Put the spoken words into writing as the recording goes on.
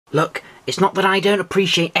Look, it's not that I don't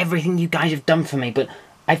appreciate everything you guys have done for me, but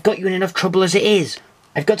I've got you in enough trouble as it is.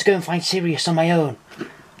 I've got to go and find Sirius on my own.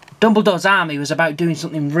 Dumbledore's army was about doing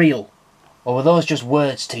something real. Or were those just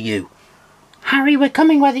words to you? Harry, we're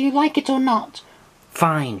coming whether you like it or not.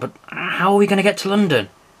 Fine, but how are we going to get to London?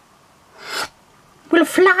 We'll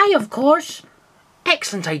fly, of course.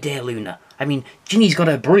 Excellent idea, Luna. I mean, Ginny's got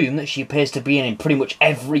her broom that she appears to be in pretty much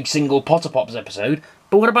every single Potter Pops episode,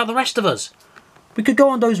 but what about the rest of us? We could go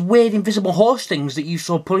on those weird invisible horse things that you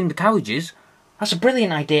saw pulling the carriages. That's a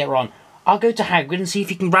brilliant idea, Ron. I'll go to Hagrid and see if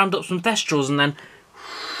he can round up some Thestrals and then...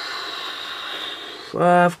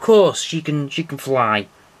 of course, she can fly.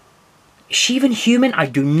 Is she even human? I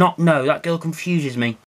do not know. That girl confuses me.